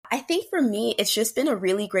I think for me, it's just been a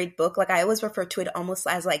really great book. Like I always refer to it almost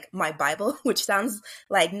as like my Bible, which sounds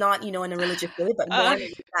like not, in a religious way, but more Uh,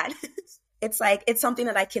 like that. It's like it's something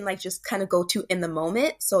that I can like just kind of go to in the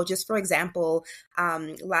moment. So just for example,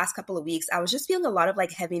 last couple of weeks, I was just feeling a lot of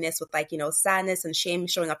like heaviness with like, sadness and shame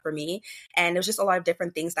showing up for me. And there's just a lot of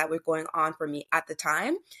different things that were going on for me at the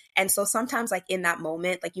time. And so sometimes like in that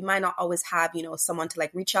moment, like you might not always have, someone to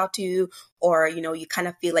like reach out to, or, you kind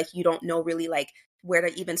of feel like you don't know really like where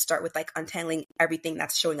to even start with like untangling everything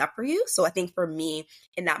that's showing up for you. So I think for me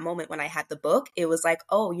in that moment when I had the book, it was like,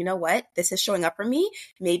 oh, you know what? This is showing up for me.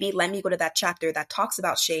 Maybe let me go to that chapter that talks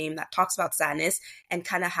about shame, that talks about sadness, and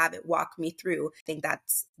kind of have it walk me through. I think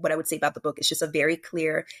that's what I would say about the book. It's just a very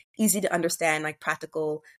clear, easy to understand, like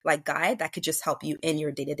practical, like guide that could just help you in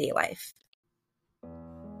your day-to-day life.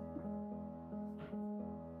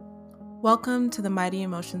 Welcome to the Mighty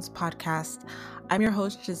Emotions podcast. I'm your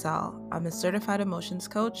host, Giselle. I'm a certified emotions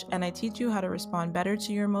coach, and I teach you how to respond better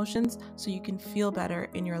to your emotions so you can feel better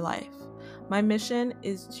in your life. My mission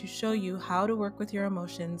is to show you how to work with your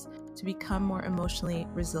emotions to become more emotionally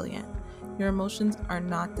resilient. Your emotions are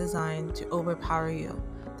not designed to overpower you.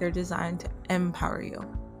 They're designed to empower you.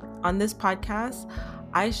 On this podcast,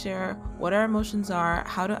 I share what our emotions are,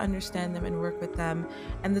 how to understand them and work with them,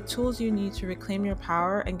 and the tools you need to reclaim your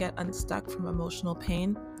power and get unstuck from emotional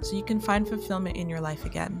pain so you can find fulfillment in your life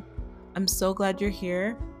again. I'm so glad you're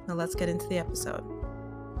here. Now let's get into the episode.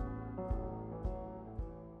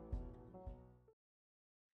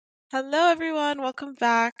 Hello, everyone. Welcome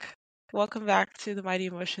back. Welcome back to the Mighty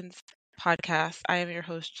Emotions podcast. I am your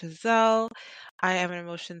host, Giselle. I am an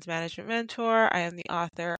emotions management mentor. I am the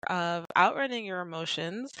author of Outrunning Your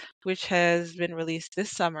Emotions, which has been released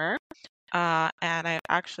this summer. And I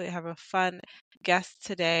actually have a fun guest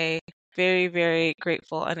today. Very, very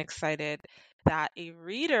grateful and excited that a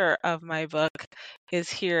reader of my book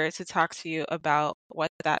is here to talk to you about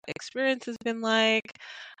what that experience has been like,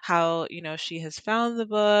 how, she has found the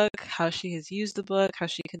book, how she has used the book, how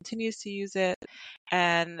she continues to use it.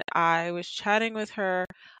 And I was chatting with her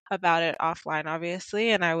about it offline,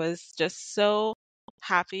 obviously, and I was just so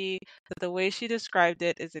happy that the way she described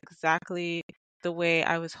it is exactly the way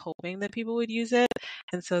I was hoping that people would use it.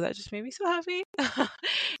 And so that just made me so happy.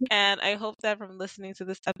 And I hope that from listening to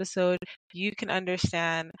this episode, you can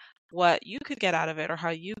understand what you could get out of it or how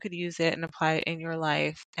you could use it and apply it in your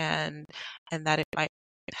life, and that it might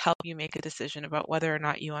help you make a decision about whether or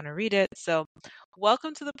not you want to read it. So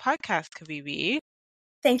welcome to the podcast, Kavibi.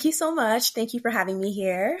 Thank you so much. Thank you for having me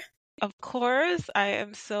here. Of course, I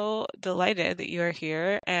am so delighted that you are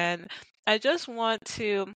here. And I just want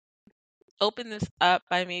to open this up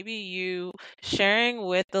by maybe you sharing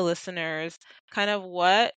with the listeners kind of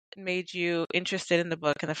what made you interested in the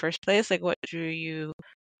book in the first place, like what drew you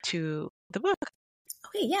to the book.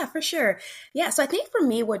 Okay, yeah, for sure. Yeah, so I think for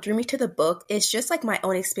me, what drew me to the book is just like my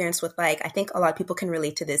own experience with like, I think a lot of people can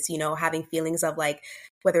relate to this, having feelings of like,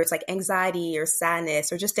 whether it's like anxiety or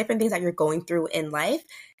sadness or just different things that you're going through in life.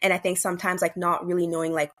 And I think sometimes like not really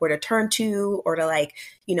knowing like where to turn to or to like,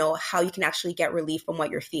 how you can actually get relief from what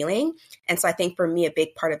you're feeling. And so I think for me, a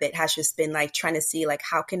big part of it has just been like trying to see like,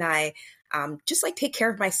 how can I just like take care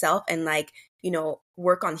of myself and like,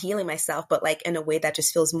 work on healing myself, but like in a way that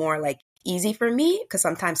just feels more like easy for me. Because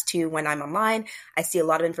sometimes too, when I'm online, I see a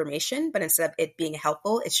lot of information, but instead of it being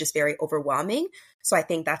helpful, it's just very overwhelming. So I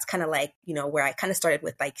think that's kind of like, where I kind of started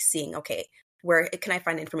with like seeing, okay, where can I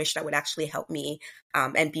find information that would actually help me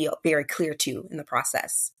and be very clear too in the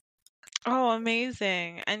process. Oh,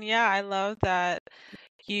 amazing. And yeah, I love that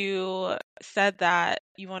you said that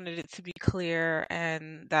you wanted it to be clear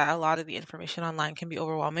and that a lot of the information online can be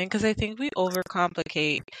overwhelming, because I think we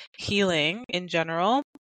overcomplicate healing in general.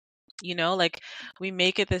 Like we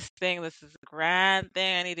make it this thing, this is a grand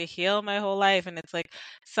thing. I need to heal my whole life. And it's like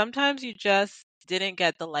sometimes you just didn't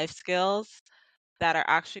get the life skills that are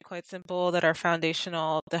actually quite simple, that are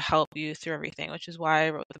foundational to help you through everything, which is why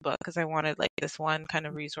I wrote the book, because I wanted like this one kind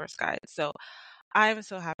of resource guide. So I'm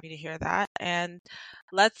so happy to hear that. And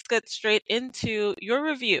let's get straight into your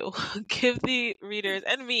review. Give the readers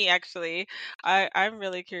and me, actually. I'm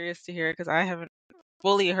really curious to hear because I haven't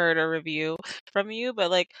fully heard a review from you,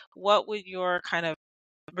 but like, what would your kind of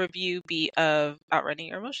review be of Outrunning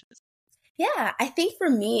Your Emotions? Yeah, I think for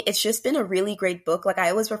me, it's just been a really great book. Like I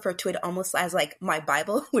always refer to it almost as like my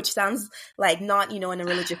Bible, which sounds like not, in a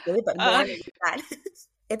religious way, but more Uh, like that.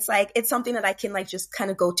 it's like it's something that I can like just kind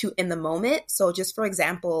of go to in the moment. So just for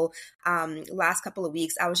example, last couple of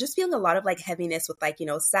weeks I was just feeling a lot of like heaviness with like,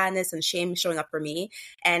 sadness and shame showing up for me.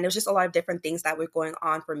 And there's just a lot of different things that were going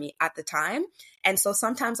on for me at the time. And so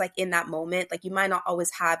sometimes like in that moment, like you might not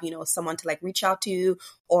always have, someone to like reach out to,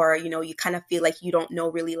 or, you kind of feel like you don't know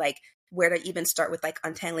really like where to even start with like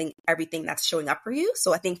untangling everything that's showing up for you.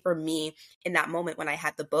 So I think for me in that moment when I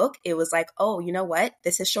had the book, it was like, oh, you know what?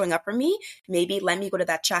 This is showing up for me. Maybe let me go to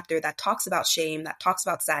that chapter that talks about shame, that talks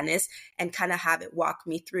about sadness, and kind of have it walk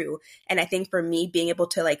me through. And I think for me, being able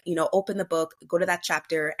to like, open the book, go to that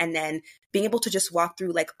chapter, and then being able to just walk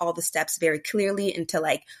through like all the steps very clearly into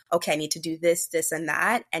like, okay, I need to do this, this, and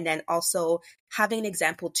that. And then also having an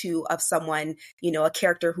example too of someone, a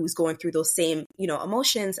character who's going through those same,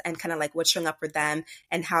 emotions and kind of like what's showing up for them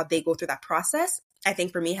and how they go through that process, I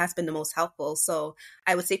think for me has been the most helpful. So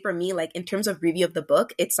I would say for me, like in terms of review of the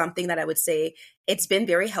book, it's something that I would say it's been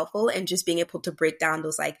very helpful in just being able to break down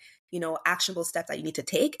those like, actionable steps that you need to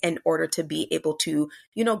take in order to be able to,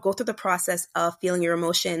 go through the process of feeling your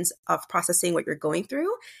emotions, of processing what you're going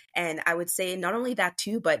through. And I would say not only that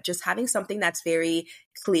too, but just having something that's very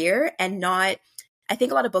clear and not, I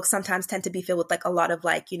think a lot of books sometimes tend to be filled with like a lot of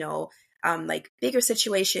like, like bigger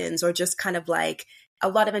situations or just kind of like a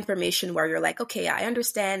lot of information where you're like, okay, I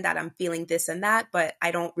understand that I'm feeling this and that, but I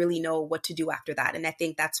don't really know what to do after that. And I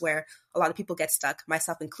think that's where a lot of people get stuck,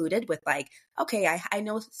 myself included, with like, okay, I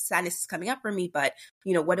know sadness is coming up for me, but,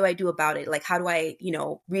 what do I do about it? Like, how do I,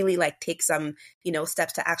 really like take some,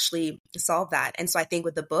 steps to actually solve that? And so I think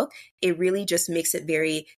with the book, it really just makes it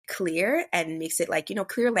very clear and makes it like,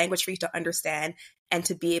 clear language for you to understand and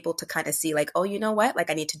to be able to kind of see like, oh, you know what? Like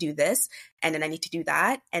I need to do this and then I need to do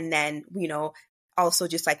that. And then, also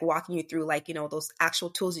just like walking you through like, those actual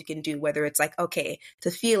tools you can do, whether it's like, okay,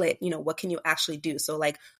 to feel it, what can you actually do? So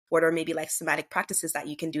like, what are maybe like somatic practices that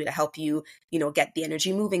you can do to help you, get the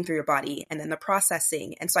energy moving through your body, and then the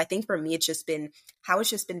processing. And so I think for me, it's just been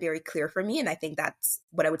very clear for me. And I think that's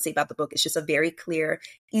what I would say about the book. It's just a very clear,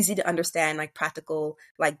 easy to understand, like practical,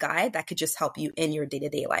 like guide that could just help you in your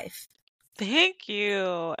day-to-day life. Thank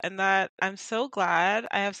you. And that I'm so glad.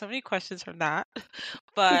 I have so many questions from that.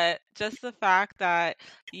 But just the fact that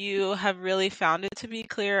you have really found it to be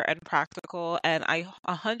clear and practical, and I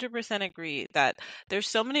 100% agree that there's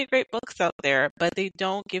so many great books out there, but they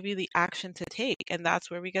don't give you the action to take, and that's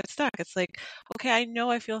where we get stuck. It's like, okay, I know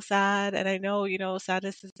I feel sad, and I know,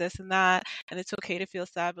 sadness is this and that, and it's okay to feel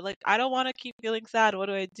sad, but like, I don't want to keep feeling sad. What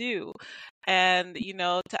do I do? And,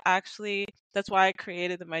 to actually, that's why I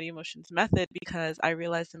created the Mighty Emotions method, because I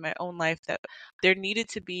realized in my own life that there needed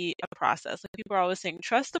to be a process. Like people are always saying,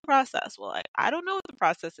 trust the process. Well, I don't know what the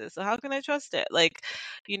process is, so how can I trust it? Like,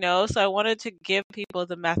 so I wanted to give people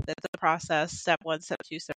the method, the process, step 1, step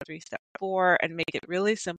 2, step 3, step 4, and make it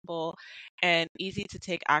really simple and easy to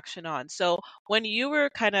take action on. So when you were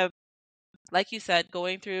kind of, like you said,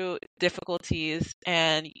 going through difficulties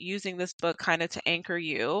and using this book kind of to anchor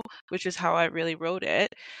you, which is how I really wrote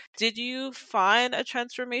it, did you find a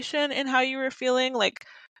transformation in how you were feeling, like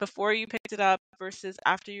before you picked it up versus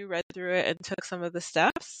after you read through it and took some of the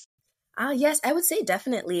steps? Yes, I would say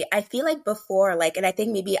definitely. I feel like before, like, and I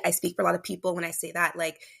think maybe I speak for a lot of people when I say that,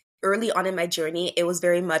 like, early on in my journey, it was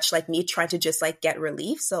very much like me trying to just like get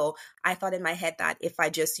relief. So I thought in my head that if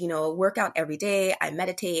I just, work out every day, I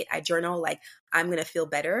meditate, I journal, like, I'm going to feel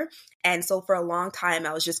better. And so for a long time,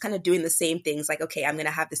 I was just kind of doing the same things like, okay, I'm going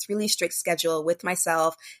to have this really strict schedule with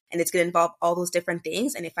myself and it's going to involve all those different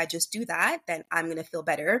things. And if I just do that, then I'm going to feel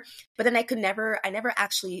better. But then I never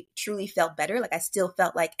actually truly felt better. Like I still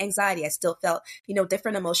felt like anxiety. I still felt,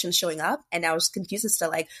 different emotions showing up. And I was confused as to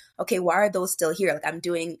like, okay, why are those still here? Like I'm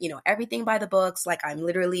doing, everything by the books. Like I'm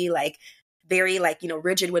literally like, very like,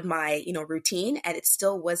 rigid with my, routine, and it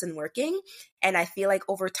still wasn't working. And I feel like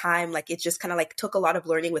over time, like it just kind of like took a lot of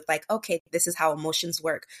learning with like, okay, this is how emotions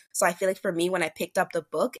work. So I feel like for me, when I picked up the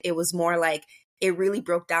book, it was more like, it really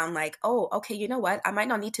broke down like, oh, okay, you know what? I might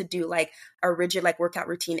not need to do like a rigid like workout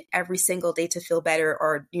routine every single day to feel better,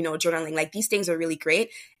 or, journaling. Like these things are really great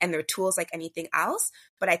and they're tools like anything else.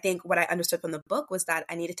 But I think what I understood from the book was that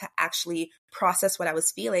I needed to actually process what I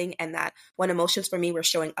was feeling, and that when emotions for me were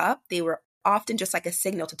showing up, they were often just like a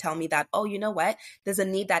signal to tell me that, oh, you know what, there's a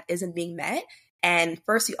need that isn't being met. And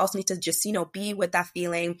first, you also need to just, be with that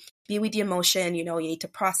feeling, be with the emotion, you need to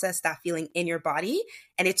process that feeling in your body.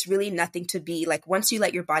 And it's really nothing to be like, once you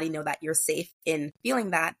let your body know that you're safe in feeling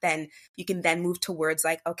that, then you can then move towards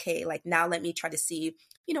like, okay, like now let me try to see,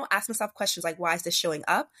 ask myself questions like, why is this showing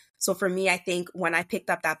up? So for me, I think when I picked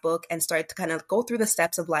up that book and started to kind of go through the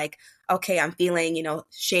steps of like, okay, I'm feeling,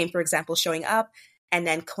 shame, for example, showing up. and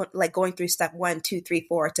then like going through step 1, 2, 3,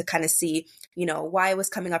 4 to kind of see, why it was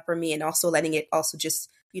coming up for me, and also letting it also just,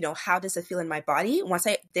 how does it feel in my body? Once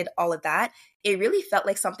I did all of that, it really felt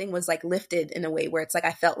like something was like lifted in a way where it's like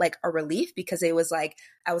I felt like a relief, because it was like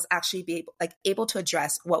I was actually able to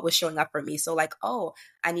address what was showing up for me. So like, oh,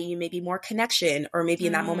 I need maybe more connection, or maybe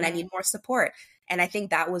in that moment I need more support. And I think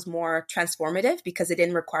that was more transformative, because it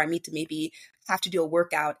didn't require me to maybe have to do a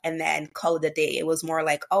workout and then call it a day. It was more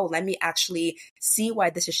like, oh, let me actually see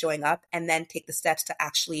why this is showing up, and then take the steps to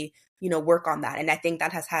actually, work on that. And I think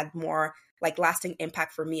that has had more like lasting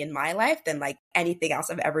impact for me in my life than like anything else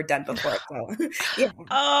I've ever done before. So yeah.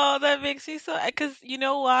 Oh, that makes me so, because you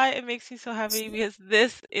know why it makes me so happy? Because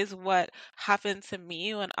this is what happened to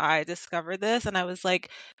me when I discovered this. And I was like,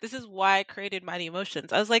 this is why I created Mighty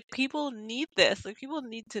Emotions. I was like, people need this. Like, people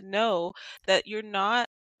need to know that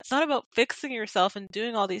it's not about fixing yourself and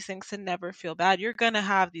doing all these things to never feel bad. You're going to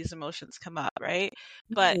have these emotions come up, right?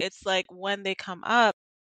 But it's like when they come up,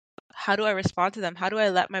 how do I respond to them? How do I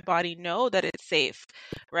let my body know that it's safe,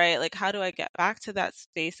 right? Like, how do I get back to that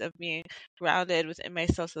space of being grounded within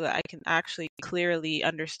myself so that I can actually clearly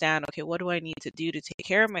understand, okay, what do I need to do to take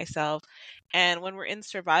care of myself? And when we're in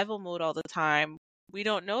survival mode all the time, we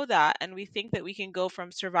don't know that. And we think that we can go from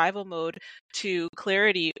survival mode to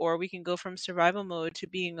clarity, or we can go from survival mode to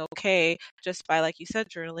being okay just by, like you said,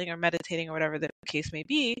 journaling or meditating or whatever the case may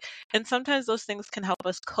be. And sometimes those things can help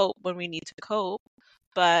us cope when we need to cope.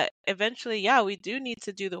 But eventually, yeah, we do need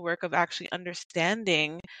to do the work of actually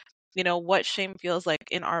understanding, what shame feels like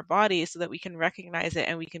in our bodies so that we can recognize it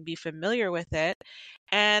and we can be familiar with it.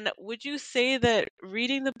 And would you say that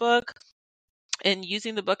reading the book and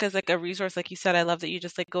using the book as like a resource, like you said, I love that you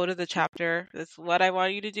just like go to the chapter. That's what I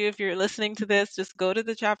want you to do. If you're listening to this, just go to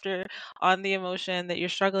the chapter on the emotion that you're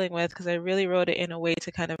struggling with, because I really wrote it in a way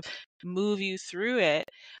to kind of move you through it.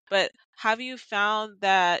 But have you found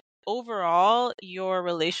that overall your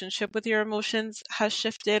relationship with your emotions has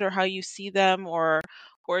shifted, or how you see them, or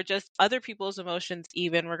just other people's emotions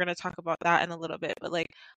even? We're going to talk about that in a little bit, but like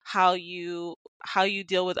how you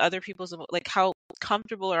deal with other people's like how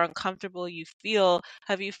comfortable or uncomfortable you feel.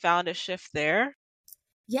 Have you found a shift there?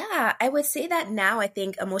 Yeah, I would say that now I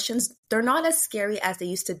think emotions, they're not as scary as they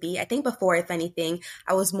used to be. I think before, if anything,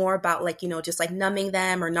 I was more about like, just like numbing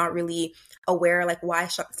them, or not really aware like why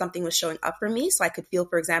something was showing up for me. So I could feel,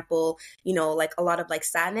 for example, like a lot of like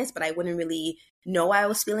sadness, but I wouldn't really know I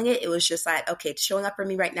was feeling it. It was just like, okay, it's showing up for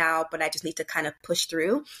me right now, but I just need to kind of push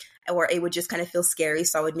through. Or it would just kind of feel scary.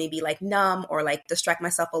 So I would maybe like numb, or like distract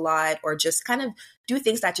myself a lot, or just kind of do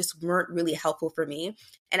things that just weren't really helpful for me.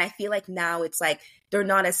 And I feel like now it's like, they're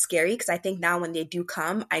not as scary, because I think now when they do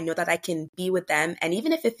come, I know that I can be with them. And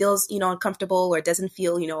even if it feels, uncomfortable, or it doesn't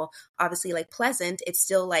feel, obviously like pleasant, it's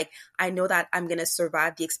still like, I know that I'm going to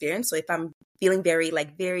survive the experience. So if I'm feeling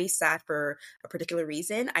very sad for a particular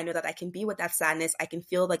reason, I know that I can be with that sadness. I can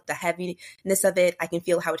feel like the heaviness of it. I can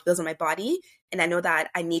feel how it feels in my body. And I know that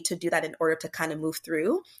I need to do that in order to kind of move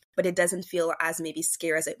through. But it doesn't feel as maybe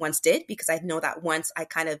scary as it once did, because I know that once I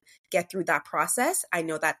kind of get through that process, I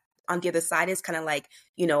know that on the other side is kind of like,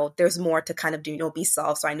 there's more to kind of do, be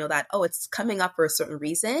solved. So I know that, oh, it's coming up for a certain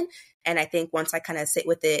reason. And I think once I kind of sit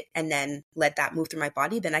with it and then let that move through my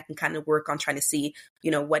body, then I can kind of work on trying to see,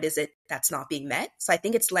 what is it that's not being met. So I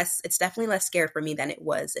think it's definitely less scary for me than it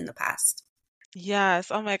was in the past. Yes.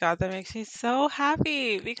 Oh my God, that makes me so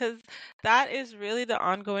happy, because that is really the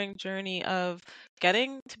ongoing journey of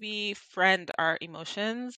getting to befriend our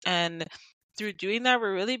emotions. And through doing that,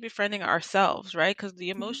 we're really befriending ourselves, right? Because the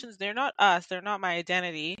Mhm. emotions, they're not us, they're not my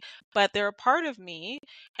identity, but they're a part of me.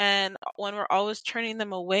 And when we're always turning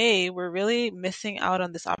them away, we're really missing out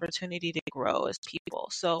on this opportunity to grow as people.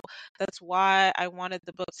 So that's why I wanted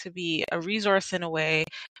the book to be a resource in a way,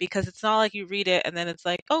 because it's not like you read it and then it's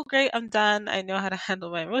like, oh, great, I'm done. I know how to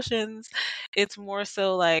handle my emotions. It's more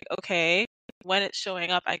so like, okay, when it's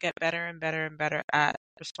showing up, I get better and better and better at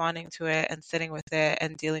responding to it and sitting with it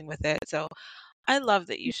and dealing with it. So I love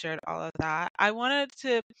that you shared all of that. I wanted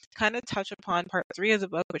to kind of touch upon part 3 of the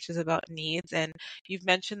book, which is about needs. And you've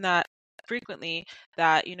mentioned that frequently,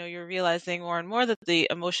 that you're realizing more and more that the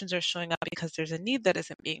emotions are showing up because there's a need that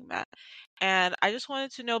isn't being met. And I just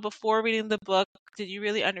wanted to know, before reading the book, did you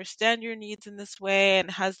really understand your needs in this way?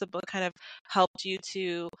 And has the book kind of helped you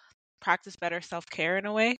to practice better self-care in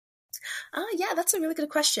a way? Yeah, that's a really good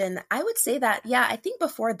question. I would say that, yeah, I think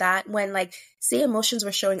before that, when like, say emotions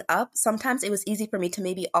were showing up, sometimes it was easy for me to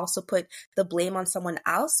maybe also put the blame on someone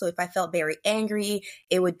else. So if I felt very angry,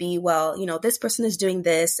 it would be, well, this person is doing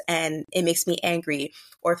this and it makes me angry.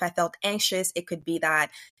 Or if I felt anxious, it could be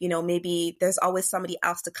that, maybe there's always somebody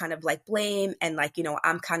else to kind of like blame and like,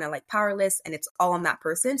 I'm kind of like powerless and it's all on that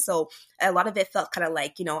person. So a lot of it felt kind of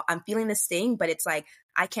like, I'm feeling this thing, but it's like,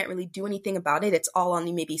 I can't really do anything about it. It's all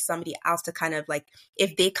on maybe somebody else to kind of like,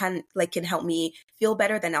 if they can help me feel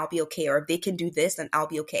better, then I'll be okay. Or if they can do this, then I'll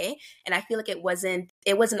be okay. And I feel like it wasn't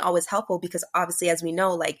always helpful because obviously, as we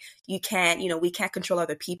know, like we can't control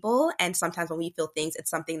other people. And sometimes when we feel things,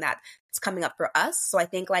 it's something that it's coming up for us. So I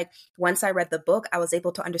think like once I read the book, I was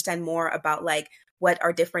able to understand more about like what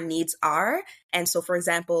our different needs are. And so, for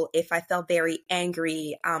example, if I felt very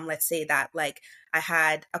angry, let's say that like I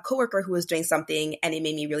had a coworker who was doing something and it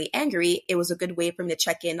made me really angry, it was a good way for me to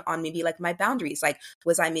check in on maybe like my boundaries. Like,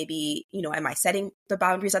 was I maybe, am I setting the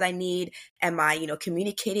boundaries that I need? Am I,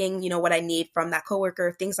 communicating, what I need from that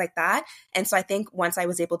coworker, things like that. And so I think once I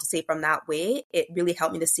was able to say from that way, it really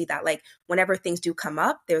helped me to see that like whenever things do come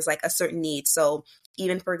up, there's like a certain need. So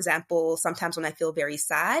even for example, sometimes when I feel very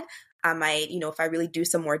sad, I might, if I really do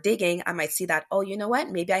some more digging, I might see that, oh, you know what,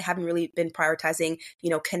 maybe I haven't really been prioritizing,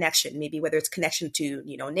 connection, maybe whether it's connection to,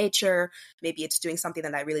 nature, maybe it's doing something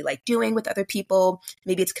that I really like doing with other people,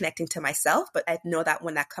 maybe it's connecting to myself. But I know that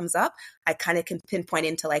when that comes up, I kind of can pinpoint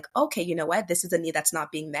into like, okay, you know what, this is a need that's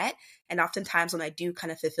not being met. And oftentimes when I do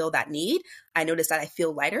kind of fulfill that need, I notice that I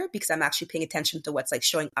feel lighter because I'm actually paying attention to what's like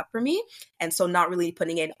showing up for me. And so not really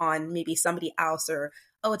putting it on maybe somebody else or,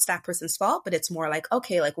 oh, it's that person's fault, but it's more like,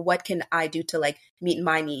 okay, like what can I do to like meet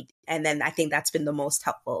my need? And then I think that's been the most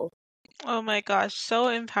helpful. Oh my gosh, so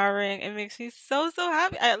empowering. It makes me so, so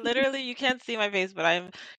happy. You can't see my face, but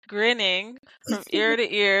I'm grinning from ear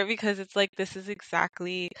to ear because it's like this is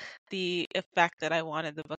exactly the effect that I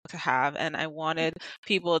wanted the book to have. And I wanted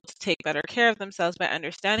people to take better care of themselves by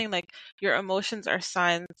understanding like your emotions are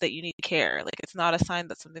signs that you need care. Like it's not a sign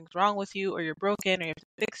that something's wrong with you or you're broken or you have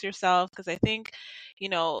to fix yourself. Because I think,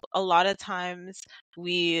 a lot of times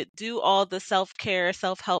we do all the self-care,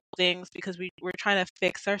 self-help things because we're trying to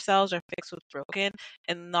fix ourselves or fix what's broken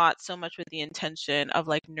and not so much with the intention of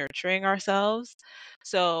like nurturing ourselves.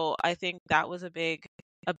 So I think that was a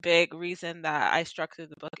big reason that I structured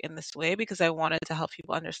the book in this way because I wanted to help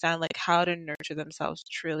people understand like how to nurture themselves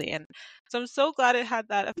truly. And so I'm so glad it had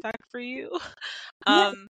that effect for you. Yeah,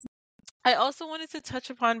 Um I also wanted to touch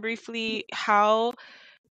upon briefly how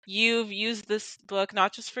you've used this book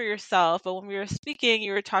not just for yourself, but when we were speaking,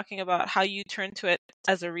 you were talking about how you turn to it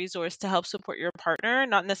as a resource to help support your partner,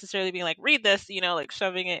 not necessarily being like, read this, like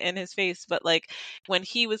shoving it in his face, but like when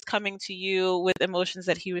he was coming to you with emotions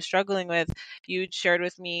that he was struggling with, you shared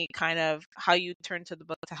with me kind of how you turned to the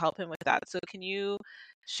book to help him with that. So can you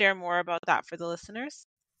share more about that for the listeners?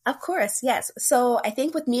 of course. Yes. So I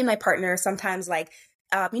think with me and my partner, sometimes like,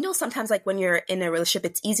 sometimes like when you're in a relationship,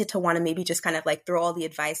 it's easy to want to maybe just kind of like throw all the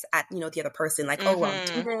advice at, the other person, like, oh, well,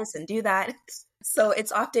 do Mm-hmm. this and do that. So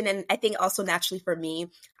it's often, and I think also naturally for me,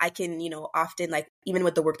 I can, often like, even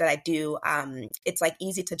with the work that I do, it's like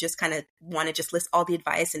easy to just kind of want to just list all the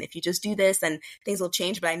advice. And if you just do this, then things will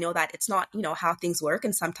change. But I know that it's not, how things work.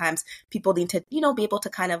 And sometimes people need to, be able to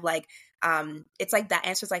kind of like, it's like that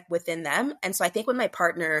answer's like within them. And so I think with my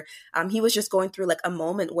partner, he was just going through like a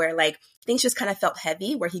moment where like things just kind of felt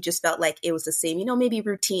heavy, where he just felt like it was the same, maybe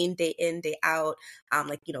routine day in, day out,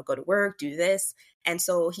 like, go to work, do this. And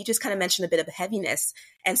so he just kind of mentioned a bit of a heaviness.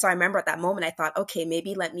 And so I remember at that moment, I thought, okay,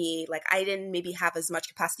 maybe let me, like, I didn't maybe have as much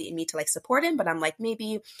capacity in me to like support him, but I'm like,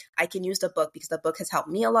 maybe I can use the book because the book has helped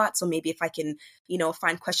me a lot. So maybe if I can,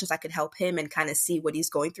 find questions I could help him and kind of see what he's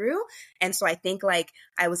going through. And so I think like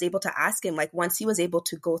I was able to ask him, like, once he was able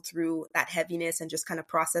to go through that heaviness and just kind of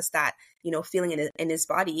process that, feeling in his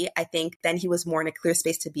body, I think then he was more in a clear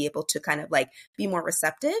space to be able to kind of like be more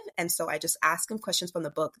receptive. And so I just asked him questions from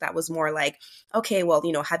the book that was more like, okay, well,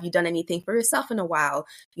 have you done anything for yourself in a while?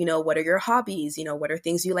 What are your hobbies? What are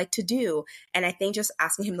things you like to do? And I think just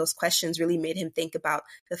asking him those questions really made him think about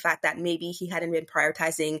the fact that maybe he hadn't been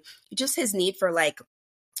prioritizing just his need for like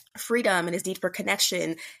freedom and his need for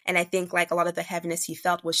connection. And I think like a lot of the heaviness he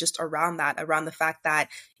felt was just around that, around the fact that,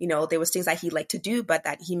 there was things that he liked to do, but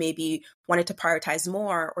that he maybe wanted to prioritize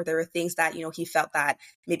more, or there were things that, he felt that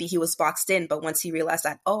maybe he was boxed in. But once he realized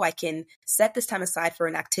that, oh, I can set this time aside for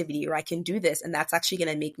an activity, or I can do this, and that's actually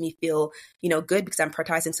going to make me feel, good because I'm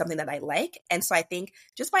prioritizing something that I like. And so I think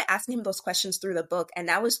just by asking him those questions through the book, and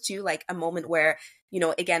that was too like a moment where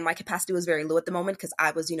again, my capacity was very low at the moment because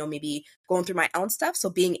I was, maybe going through my own stuff. So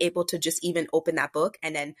being able to just even open that book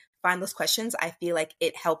and then find those questions, I feel like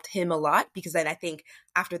it helped him a lot, because then I think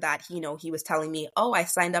after that, he was telling me, oh, I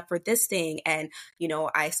signed up for this thing, and,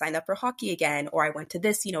 I signed up for hockey again, or I went to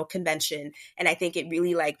this, convention. And I think it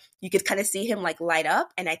really, like, you could kind of see him like light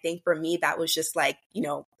up. And I think for me, that was just like,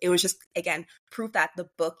 it was just, again, proof that the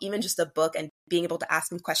book, even just a book and being able to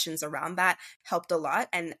ask him questions around that, helped a lot.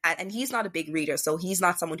 And he's not a big reader, so he's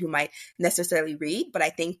not someone who might necessarily read. But I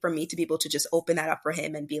think for me to be able to just open that up for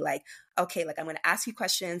him and be like, okay, like, I'm going to ask you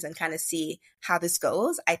questions and kind of see how this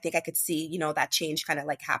goes, I think I could see, that change kind of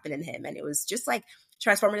like happen in him. And it was just like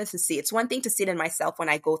transformative to see. It's one thing to see it in myself when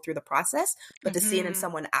I go through the process, but to see it in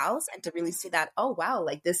someone else and to really see that, oh wow,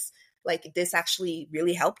 like this actually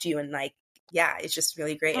really helped you. And like, yeah, it's just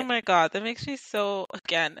really great. Oh my God, that makes me so,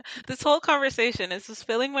 again, this whole conversation is just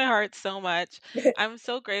filling my heart so much. I'm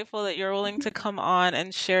so grateful that you're willing to come on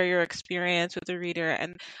and share your experience with the reader.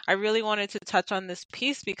 And I really wanted to touch on this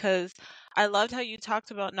piece because I loved how you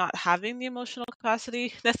talked about not having the emotional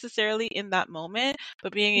capacity necessarily in that moment,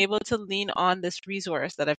 but being able to lean on this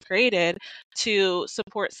resource that I've created to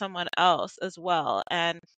support someone else as well.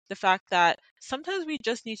 And the fact that sometimes we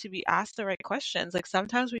just need to be asked the right questions. Like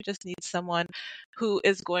sometimes we just need someone who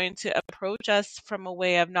is going to approach us from a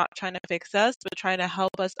way of not trying to fix us, but trying to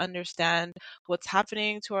help us understand what's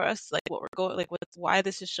happening to us, like what we're going, like why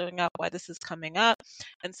this is showing up, why this is coming up.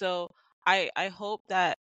 And so I hope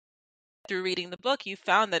that through reading the book, you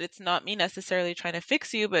found that it's not me necessarily trying to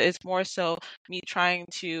fix you, but it's more so me trying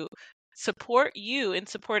to support you in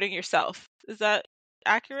supporting yourself. Is that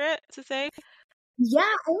accurate to say? Yeah,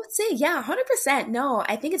 I would say, yeah, 100%. No,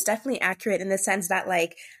 I think it's definitely accurate in the sense that,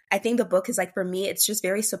 like, I think the book is like, for me, it's just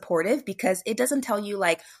very supportive because it doesn't tell you,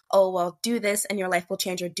 like, oh, well, do this and your life will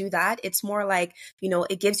change, or do that. It's more like,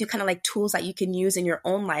 it gives you kind of like tools that you can use in your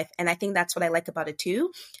own life. And I think that's what I like about it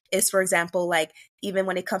too, is, for example, like, even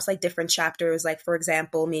when it comes to like different chapters, like, for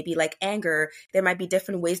example, maybe like anger, there might be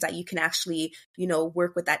different ways that you can actually,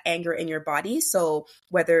 work with that anger in your body. So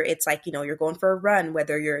whether it's like, you're going for a run,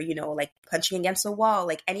 whether you're, like punching against a wall,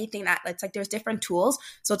 like anything that, it's like there's different tools.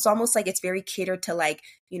 So it's almost like it's very catered to, like,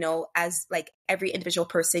 as like every individual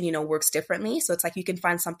person, works differently. So it's like you can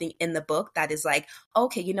find something in the book that is like,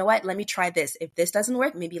 okay, you know what, let me try this. If this doesn't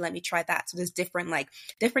work, maybe let me try that. So there's different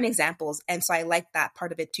examples. And so I like that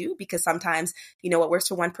part of it too, because sometimes, what works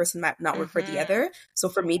for one person might not work for the other. So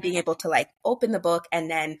for me, being able to like open the book,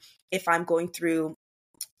 and then if I'm going through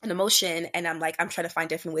an emotion and I'm trying to find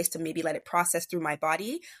different ways to maybe let it process through my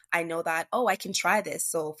body, I know that, oh, I can try this.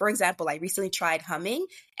 So for example, I recently tried humming,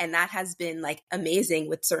 and that has been like amazing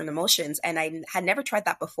with certain emotions. And I had never tried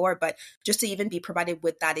that before, but just to even be provided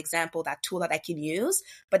with that example, that tool that I can use,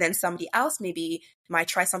 but then somebody else maybe might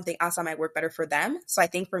try something else that might work better for them. So I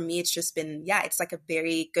think for me, it's just been, yeah, it's like a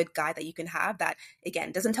very good guide that you can have that,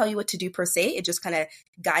 again, doesn't tell you what to do per se. It just kind of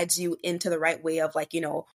guides you into the right way of, like,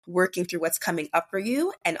 working through what's coming up for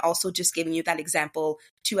you, and also just giving you that example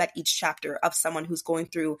too at each chapter of someone who's going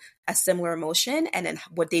through a similar emotion, and then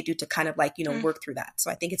what they do to kind of like, work through that. So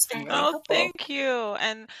I think it's been really helpful. Thank you.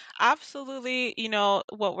 And absolutely,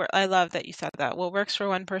 I love that you said that. What works for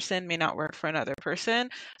one person may not work for another person.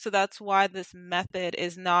 So that's why this method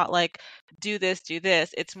is not like do this, do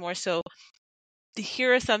this. It's more so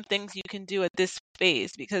here are some things you can do at this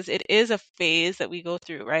phase, because it is a phase that we go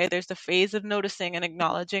through, right? There's the phase of noticing and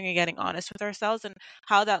acknowledging and getting honest with ourselves, and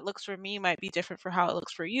how that looks for me might be different for how it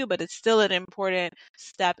looks for you, but it's still an important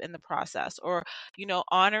step in the process. Or,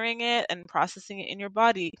 honoring it and processing it in your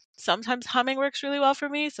body. Sometimes humming works really well for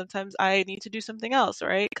me. Sometimes I need to do something else,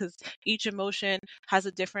 right? Because each emotion has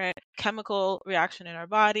a different chemical reaction in our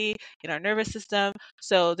body, in our nervous system.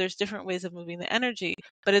 So there's different ways of moving the energy,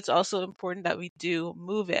 but it's also important that we do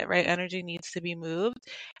move it, right? Energy needs to be moved.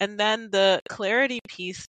 And then the clarity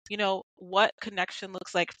piece, what connection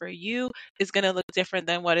looks like for you is going to look different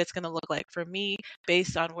than what it's going to look like for me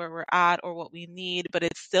based on where we're at or what we need. But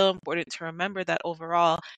it's still important to remember that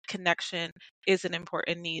overall connection is an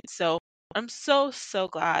important need. So I'm so, so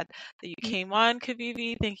glad that you came on,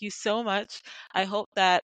 Kavivi. Thank you so much. I hope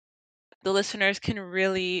that the listeners can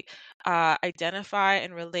really identify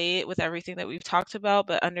and relate with everything that we've talked about,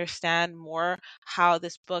 but understand more how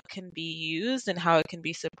this book can be used and how it can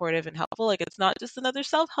be supportive and helpful. Like, it's not just another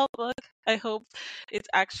self-help book. I hope it's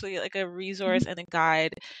actually like a resource and a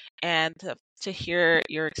guide, and to hear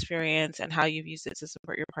your experience and how you've used it to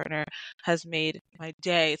support your partner has made my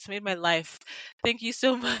day. It's made my life. Thank you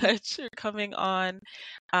so much for coming on.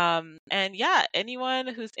 And yeah, anyone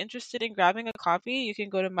who's interested in grabbing a copy, you can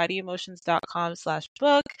go to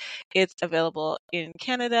mightyemotions.com/book. It's available in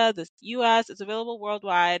Canada, the US, it's available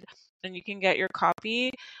worldwide, and you can get your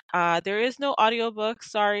copy. There is no audiobook,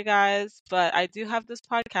 sorry guys, but I do have this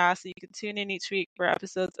podcast, so you can tune in each week for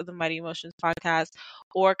episodes of the Mighty Emotions podcast,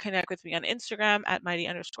 or connect with me on Instagram at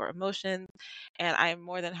mighty_emotions, and I'm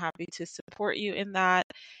more than happy to support you in that.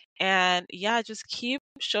 And yeah, just keep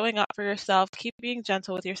showing up for yourself, keep being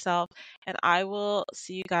gentle with yourself, and I will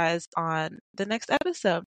see you guys on the next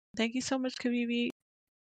episode. Thank you so much, Kabibi.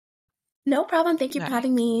 No problem. Thank you for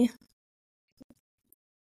having me.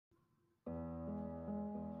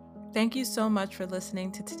 Thank you so much for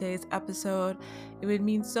listening to today's episode. It would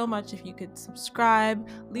mean so much if you could subscribe,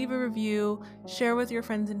 leave a review, share with your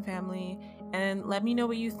friends and family, and let me know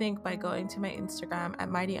what you think by going to my Instagram at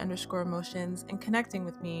mighty_emotions and connecting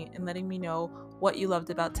with me and letting me know what you loved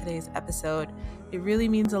about today's episode. It really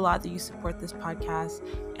means a lot that you support this podcast,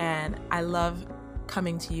 and I love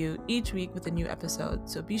coming to you each week with a new episode.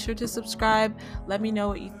 So be sure to subscribe, let me know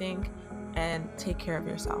what you think, and take care of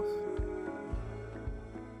yourself.